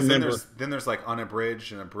details. I just remember. Then there's like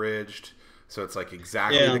unabridged and abridged. So it's like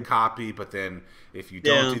exactly the copy, but then if you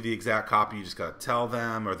don't do the exact copy, you just got to tell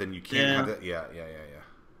them, or then you can't have it. Yeah.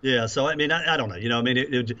 Yeah. So, I mean, I don't know, you know, I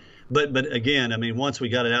mean, but again, I mean, once we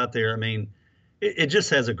got it out there, I mean, it just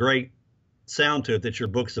has a great sound to it that your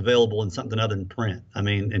book's available in something other than print. I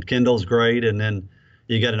mean, and Kindle's great. And then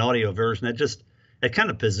you got an audio version it kind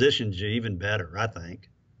of positions you even better, I think.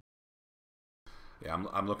 Yeah.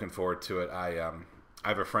 I'm looking forward to it. I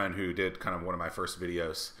have a friend who did kind of one of my first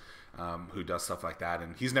videos, who does stuff like that,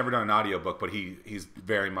 and he's never done an audiobook, but he's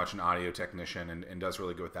very much an audio technician and does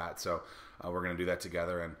really good with that. So we're going to do that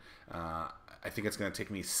together, and I think it's going to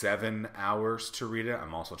take me 7 hours to read it.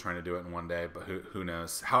 I'm also trying to do it in one day, but who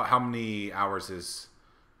knows? How many hours is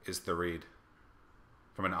the read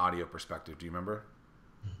from an audio perspective? Do you remember?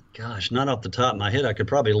 Gosh, not off the top of my head. I could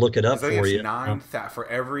probably look it up for you. For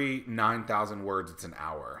every 9,000 words, it's an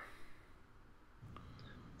hour.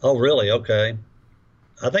 Oh, really? Okay.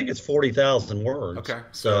 I think it's 40,000 words. Okay,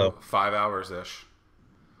 so 5 hours ish.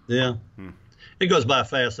 Yeah, It goes by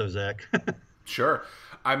fast, though, Zach. Sure.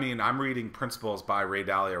 I mean, I'm reading Principles by Ray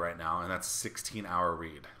Dalio right now, and that's 16-hour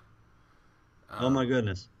read. Oh my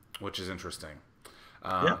goodness! Which is interesting.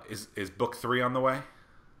 Is book 3 on the way?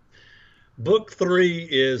 Book 3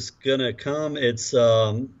 is gonna come. It's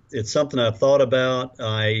something I've thought about.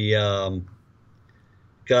 I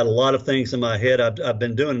got a lot of things in my head. I've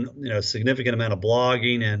been doing, you know, a significant amount of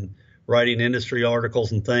blogging and writing industry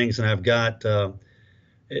articles and things, and I've got.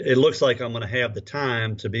 It looks like I'm going to have the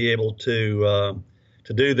time to be able to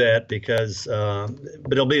do that because,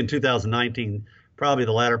 but it'll be in 2019, probably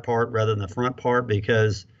the latter part rather than the front part,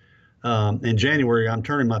 because in January I'm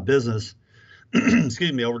turning my business,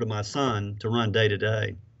 excuse me, over to my son to run day to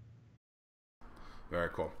day. Very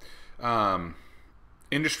cool.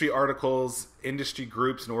 Industry articles, industry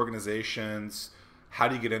groups and organizations, how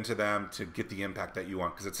do you get into them to get the impact that you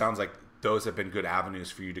want? Because it sounds like those have been good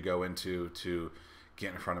avenues for you to go into to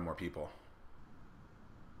get in front of more people.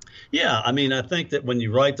 Yeah, I mean, I think that when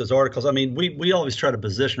you write those articles, I mean, we always try to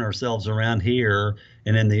position ourselves around here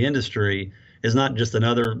and in the industry as not just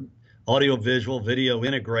another audio visual video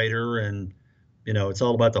integrator and, you know, it's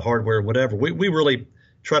all about the hardware, whatever. We really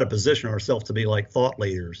try to position ourselves to be like thought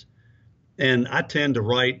leaders. And I tend to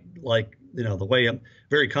write like, you know, the way I'm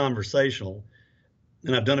very conversational.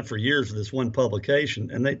 And I've done it for years with this one publication,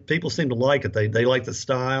 and people seem to like it. They like the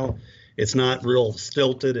style. It's not real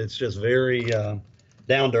stilted. It's just very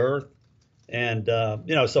down to earth. And,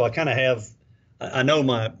 you know, so I kind of have, I know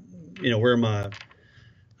my, you know, where my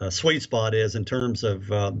sweet spot is in terms of,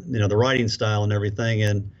 you know, the writing style and everything.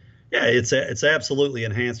 And yeah, it's absolutely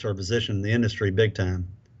enhanced our position in the industry big time.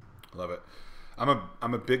 Love it.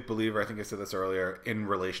 I'm a big believer, I think I said this earlier, in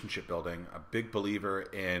relationship building, a big believer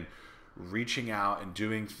in reaching out and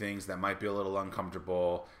doing things that might be a little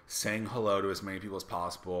uncomfortable, saying hello to as many people as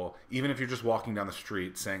possible, even if you're just walking down the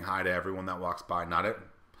street, saying hi to everyone that walks by. Not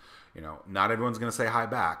everyone's going to say hi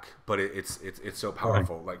back, but it's so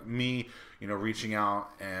powerful. Right. Like me, you know, reaching out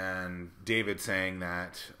and David saying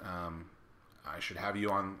that I should have you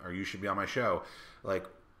on, or you should be on my show. Like,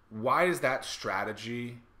 why is that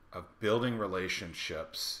strategy of building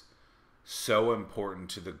relationships so important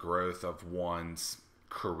to the growth of one's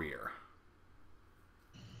career?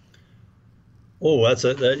 Oh, it's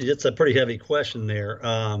a pretty heavy question there.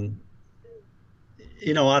 I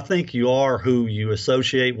think you are who you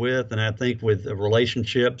associate with, and I think with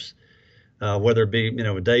relationships, whether it be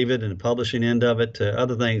with David and the publishing end of it to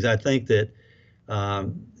other things, I think that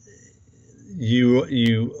um,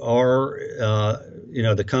 you are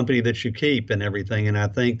the company that you keep and everything, and I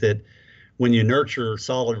think that when you nurture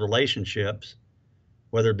solid relationships,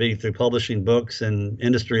 whether it be through publishing books and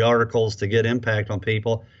industry articles to get impact on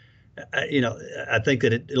people, I think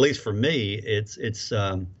that at least for me, it's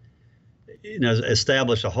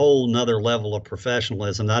established a whole nother level of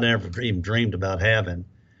professionalism that I never even dreamed about having.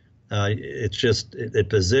 It's just it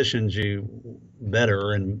positions you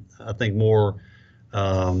better, and I think more,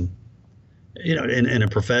 in a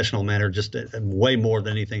professional manner, just way more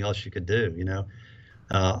than anything else you could do.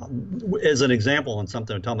 As an example on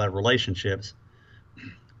something I'm talking about relationships,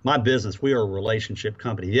 my business, we are a relationship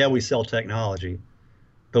company. Yeah, we sell technology,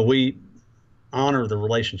 but we honor the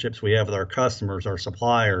relationships we have with our customers, our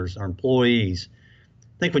suppliers, our employees.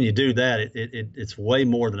 I think when you do that, it's way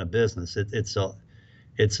more than a business. It's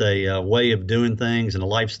a way of doing things and a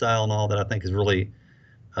lifestyle and all that I think is really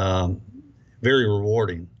very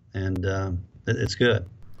rewarding, and it's good.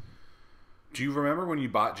 Do you remember when you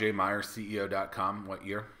bought jmyersceo.com? What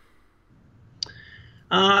year?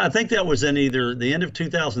 I think that was in either the end of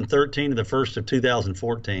 2013 or the first of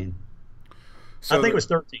 2014. I think it was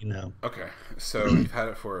 13 though. Okay, so you've had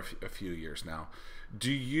it for a few years now.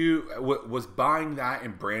 Was buying that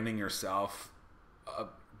and branding yourself,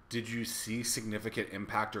 did you see significant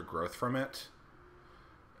impact or growth from it?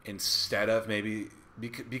 Instead of maybe,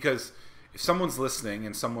 because if someone's listening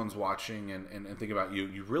and someone's watching and thinking about you,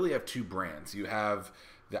 you really have two brands. You have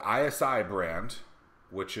the ISI brand,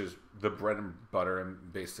 which is the bread and butter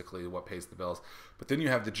and basically what pays the bills. But then you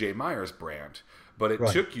have the J. Myers brand. But it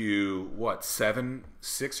took you, what, 6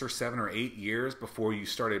 or 7 or 8 years before you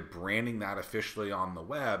started branding that officially on the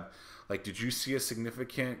web. Like, did you see a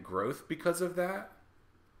significant growth because of that?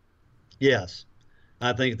 Yes.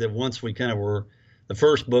 I think that once we kind of were, the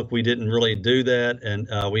first book, we didn't really do that. And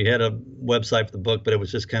we had a website for the book, but it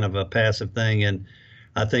was just kind of a passive thing. And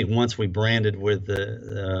I think once we branded with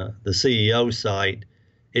the CEO site,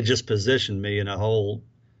 it just positioned me in a whole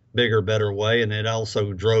bigger, better way. And it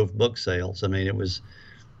also drove book sales. I mean, it was,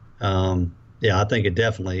 I think it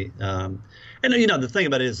definitely, and the thing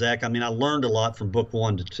about it is, Zach, I mean, I learned a lot from book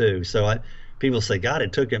 1 to 2. So people say, God,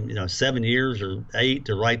 it took him, 7 years or 8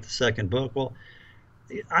 to write the second book. Well,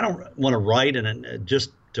 I don't want to write and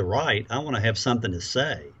just to write. I want to have something to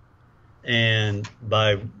say. And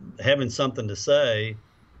by having something to say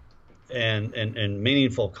and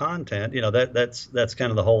meaningful content, that's kind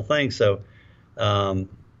of the whole thing. So,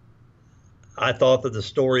 I thought that the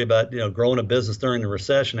story about, growing a business during the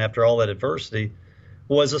recession after all that adversity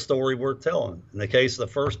was a story worth telling. In the case of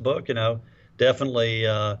the first book, definitely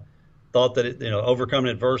thought that it,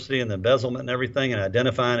 overcoming adversity and the embezzlement and everything and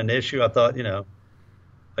identifying an issue, I thought,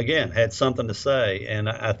 again, had something to say. And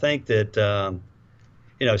I think that,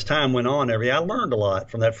 as time went on, I learned a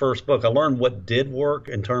lot from that first book. I learned what did work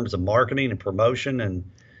in terms of marketing and promotion and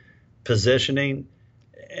positioning.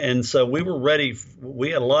 And so we were ready.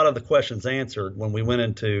 We had a lot of the questions answered when we went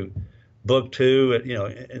into book 2,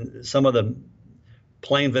 and some of the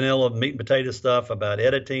plain vanilla meat and potato stuff about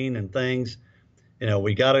editing and things.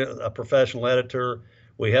 We got a professional editor.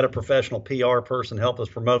 We had a professional PR person help us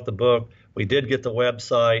promote the book. We did get the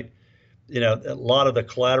website. A lot of the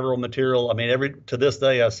collateral material. I mean, to this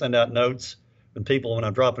day, I send out notes when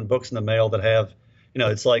I'm dropping books in the mail that have,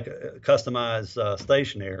 it's like customized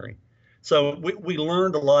stationery. So we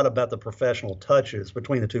learned a lot about the professional touches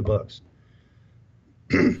between the 2 books.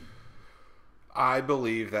 I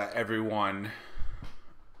believe that everyone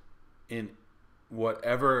in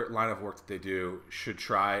whatever line of work that they do should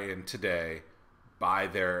try and today buy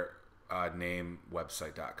their name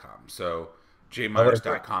website.com. So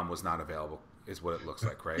jmyers.com was not available is what it looks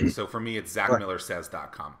like, right? So for me, it's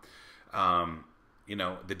zackmillersays.com.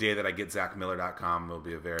 The day that I get zackmiller.com will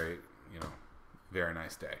be a very, very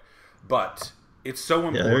nice day. But it's so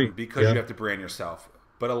important because you have to brand yourself.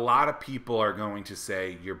 But a lot of people are going to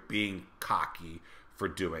say you're being cocky for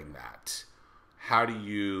doing that. How do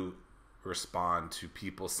you respond to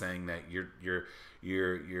people saying that you're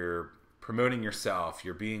promoting yourself,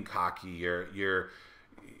 you're being cocky, you're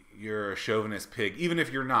a chauvinist pig, even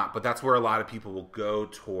if you're not? But that's where a lot of people will go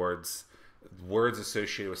towards words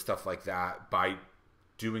associated with stuff like that by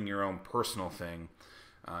doing your own personal thing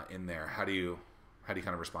in there. How do you kind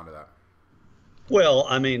of respond to that? Well,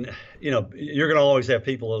 I mean, you're going to always have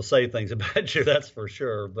people who'll say things about you, that's for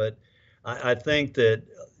sure. But I think that,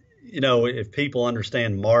 if people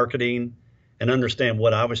understand marketing and understand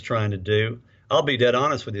what I was trying to do, I'll be dead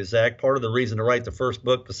honest with you, Zach. Part of the reason to write the first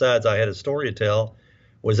book, besides I had a story to tell,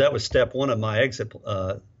 was that was step one of my exit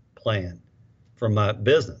plan from my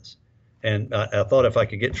business. And I thought if I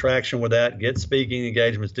could get traction with that, get speaking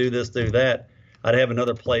engagements, do this, do that, I'd have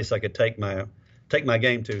another place I could take my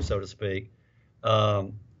game to, so to speak.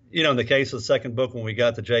 In the case of the second book, when we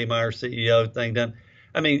got the Jay Meyer CEO thing done,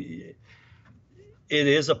 I mean, it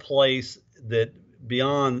is a place that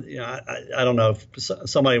beyond, I don't know if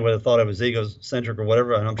somebody would have thought it was egocentric or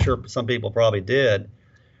whatever, and I'm sure some people probably did,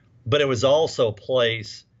 but it was also a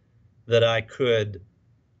place that I could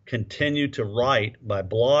continue to write by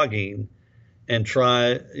blogging and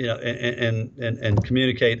try, and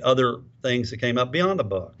communicate other things that came up beyond the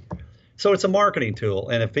book. So it's a marketing tool.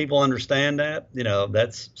 And if people understand that,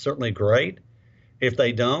 that's certainly great. If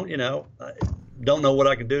they don't, I don't know what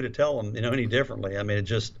I can do to tell them, any differently. I mean, it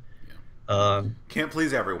just, can't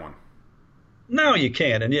please everyone. No, you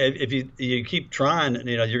can't. And if you keep trying,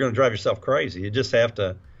 you're going to drive yourself crazy. You just have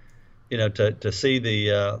to, to see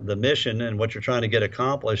the mission and what you're trying to get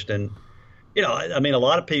accomplished. And, I mean, a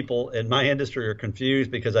lot of people in my industry are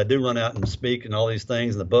confused because I do run out and speak and all these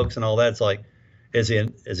things and the books and all that. It's like, is he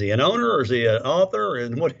an owner or is he an author?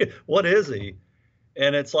 And what is he?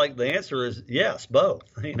 And it's like, the answer is yes, both.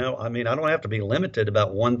 I mean, I don't have to be limited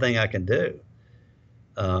about one thing I can do.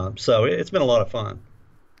 So it's been a lot of fun.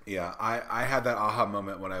 Yeah, I had that aha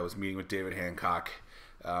moment when I was meeting with David Hancock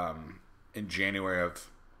in January of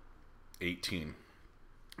 18.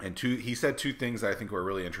 And he said two things that I think were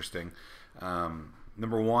really interesting.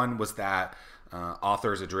 Number one was that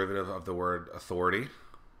author is a derivative of the word authority.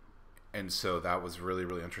 And so that was really,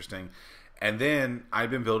 really interesting. And then I've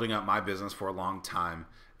been building up my business for a long time.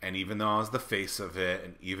 And even though I was the face of it,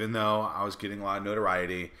 and even though I was getting a lot of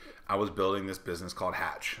notoriety, I was building this business called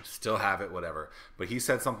Hatch. Still have it, whatever. But he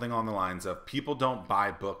said something on the lines of, people don't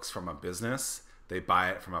buy books from a business, they buy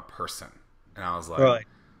it from a person. And I was like,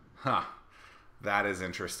 right. That is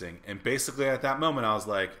interesting. And basically at that moment, I was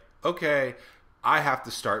like, okay, I have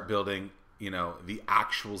to start building the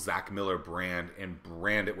actual Zack Miller brand and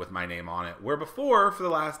brand it with my name on it. Where before, for the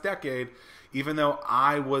last decade, even though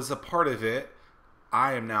I was a part of it,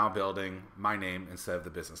 I am now building my name instead of the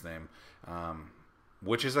business name,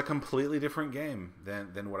 which is a completely different game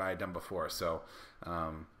than what I had done before. So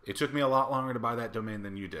it took me a lot longer to buy that domain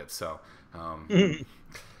than you did. So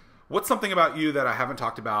what's something about you that I haven't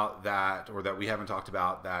talked about that we haven't talked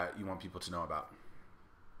about that you want people to know about?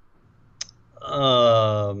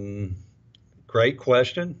 Great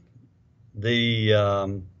question.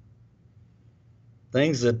 The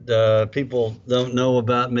things that people don't know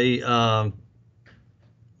about me.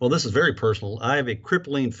 Well, this is very personal. I have a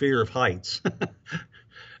crippling fear of heights.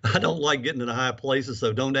 I don't like getting into high places,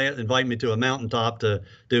 so don't invite me to a mountaintop to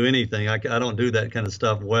do anything. I don't do that kind of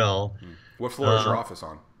stuff well. What floor is your office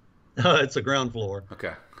on? It's a ground floor.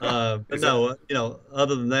 Okay. But no,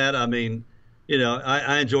 other than that, I mean,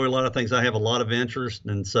 I enjoy a lot of things. I have a lot of interest.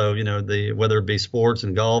 And so, whether it be sports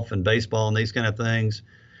and golf and baseball and these kind of things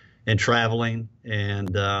and traveling.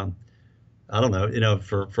 And I don't know,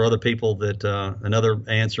 for other people that another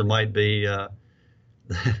answer might be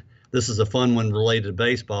this is a fun one related to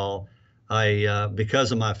baseball.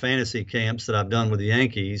 Because of my fantasy camps that I've done with the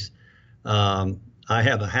Yankees, I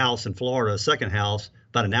have a house in Florida, a second house,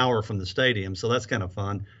 about an hour from the stadium. So that's kind of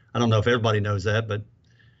fun. I don't know if everybody knows that, but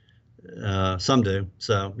some do.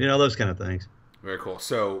 So, those kind of things. Very cool.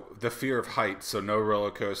 So the fear of heights, so no roller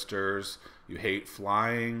coasters, you hate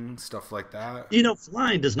flying, stuff like that?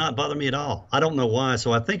 Flying does not bother me at all. I don't know why.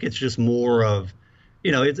 So I think it's just more of,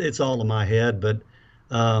 it's all in my head, but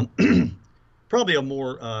probably a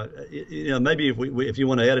more, maybe if you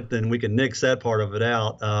want to edit, then we can nix that part of it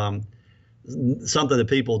out. Something that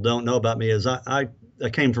people don't know about me is I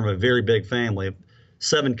came from a very big family,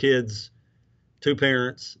 7 kids, 2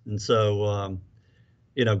 parents. And so,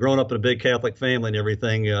 growing up in a big Catholic family and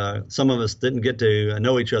everything, some of us didn't get to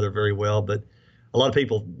know each other very well, but a lot of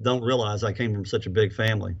people don't realize I came from such a big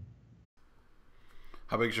family.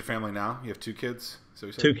 How big is your family now? You have 2 kids? So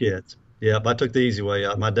you said? 2 kids. Yeah, I took the easy way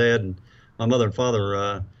out. My dad and my mother and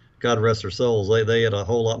father, God rest their souls, they had a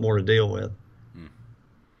whole lot more to deal with.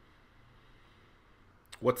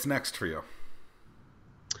 What's next for you?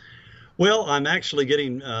 Well, I'm actually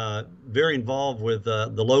getting very involved with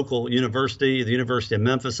the local university, the University of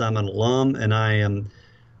Memphis. I'm an alum, and I am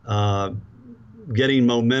getting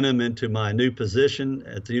momentum into my new position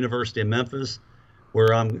at the University of Memphis,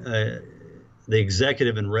 where I'm the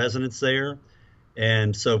executive in residence there.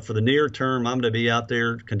 And so for the near term, I'm going to be out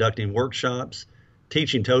there conducting workshops,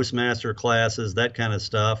 teaching Toastmaster classes, that kind of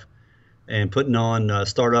stuff, and putting on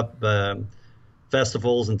startup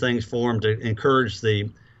festivals and things for them to encourage the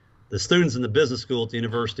students in the business school at the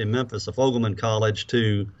University of Memphis, of Fogelman College,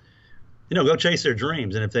 to go chase their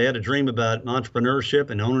dreams. And if they had a dream about entrepreneurship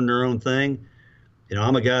and owning their own thing,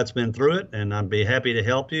 I'm a guy that's been through it, and I'd be happy to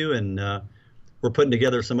help you. And we're putting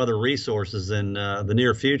together some other resources in the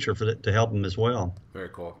near future to help them as well. Very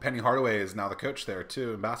cool. Penny Hardaway is now the coach there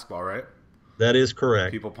too in basketball, right? That is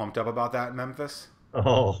correct. People pumped up about that in Memphis?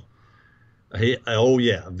 Oh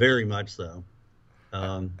yeah, very much so.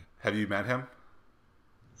 Have you met him?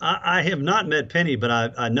 I have not met Penny, but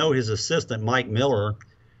I know his assistant, Mike Miller,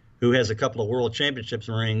 who has a couple of world championships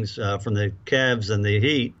rings from the Cavs and the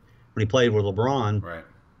Heat when he played with LeBron. Right.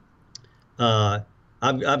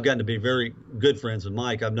 I've gotten to be very good friends with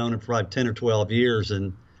Mike. I've known him for about 10 or 12 years,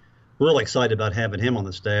 and really excited about having him on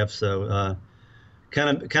the staff. So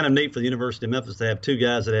kind of neat for the University of Memphis to have two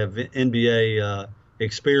guys that have NBA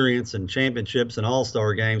experience and championships and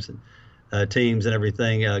all-star games and teams and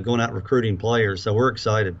everything, going out recruiting players. So we're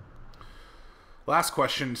excited. Last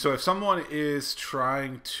question. So if someone is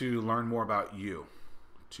trying to learn more about you,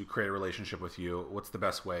 to create a relationship with you, what's the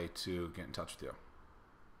best way to get in touch with you?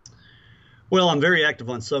 Well, I'm very active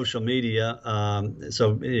on social media.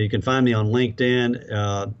 So you can find me on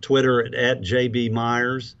LinkedIn, Twitter at JB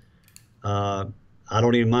Myers. I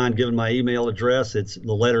don't even mind giving my email address. It's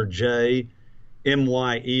the letter J,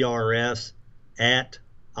 MYERS at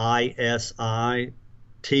ISITN,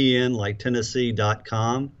 like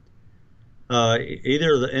Tennessee.com.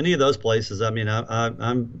 Any of those places. I mean,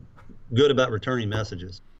 I'm good about returning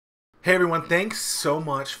messages. Hey everyone, thanks so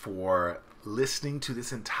much for listening to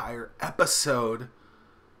this entire episode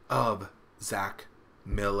of Zack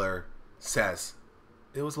Miller Says.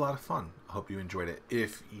 It was a lot of fun. I hope you enjoyed it.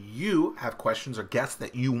 If you have questions or guests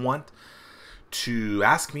that you want to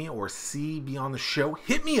ask me or see be on the show,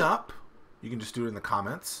 hit me up. You can just do it in the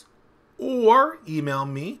comments or email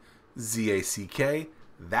me, ZACK.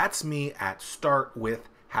 That's me at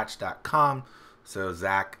startwithhatch.com. So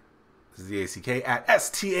Zack, ZACK at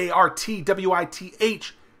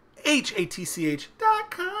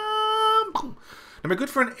STARTWITHHATCH.com. Now, my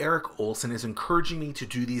good friend Eric Olson is encouraging me to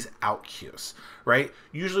do these out cues, right?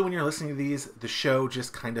 Usually when you're listening to these, the show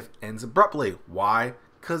just kind of ends abruptly. Why?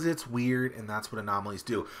 Because it's weird, and that's what anomalies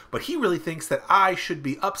do. But he really thinks that I should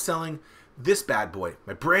be upselling this bad boy,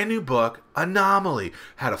 my brand new book, Anomaly,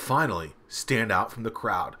 How to Finally Stand Out from the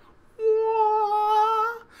Crowd.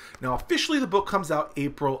 Now, officially, the book comes out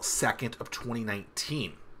April 2nd of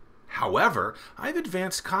 2019. However, I have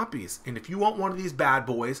advanced copies, and if you want one of these bad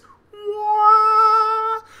boys,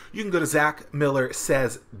 you can go to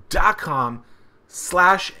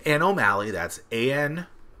ZackMillerSays.com/Anomaly. That's ANOMALY,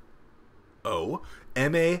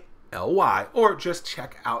 or just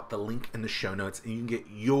check out the link in the show notes, and you can get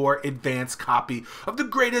your advanced copy of the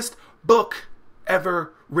greatest book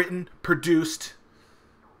ever written, produced,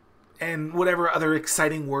 and whatever other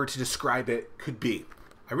exciting word to describe it could be.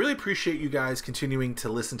 I really appreciate you guys continuing to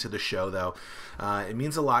listen to the show, though. It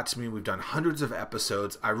means a lot to me. We've done hundreds of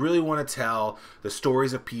episodes. I really want to tell the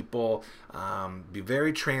stories of people, be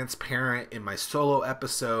very transparent in my solo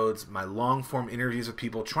episodes, my long-form interviews with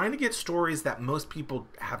people, trying to get stories that most people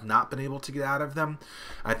have not been able to get out of them.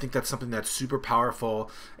 I think that's something that's super powerful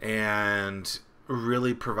and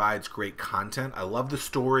really provides great content. I love the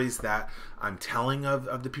stories that I'm telling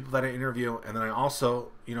of the people that I interview, and then I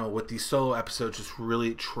also, with these solo episodes, just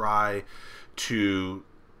really try to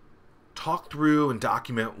talk through and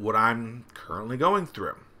document what I'm currently going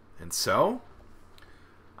through. And so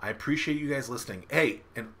I appreciate you guys listening. Hey,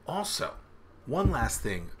 and also one last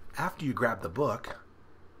thing, after you grab the book,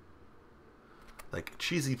 like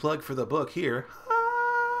cheesy plug for the book here,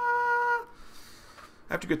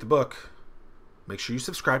 after you get the book, make sure you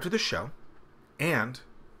subscribe to the show, and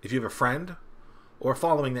if you have a friend or a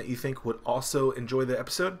following that you think would also enjoy the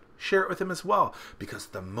episode, share it with them as well, because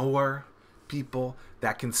the more people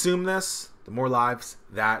that consume this, the more lives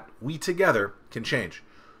that we together can change.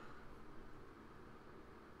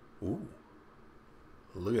 Ooh,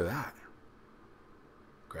 look at that.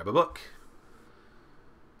 Grab a book.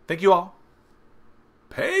 Thank you all.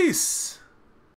 Peace.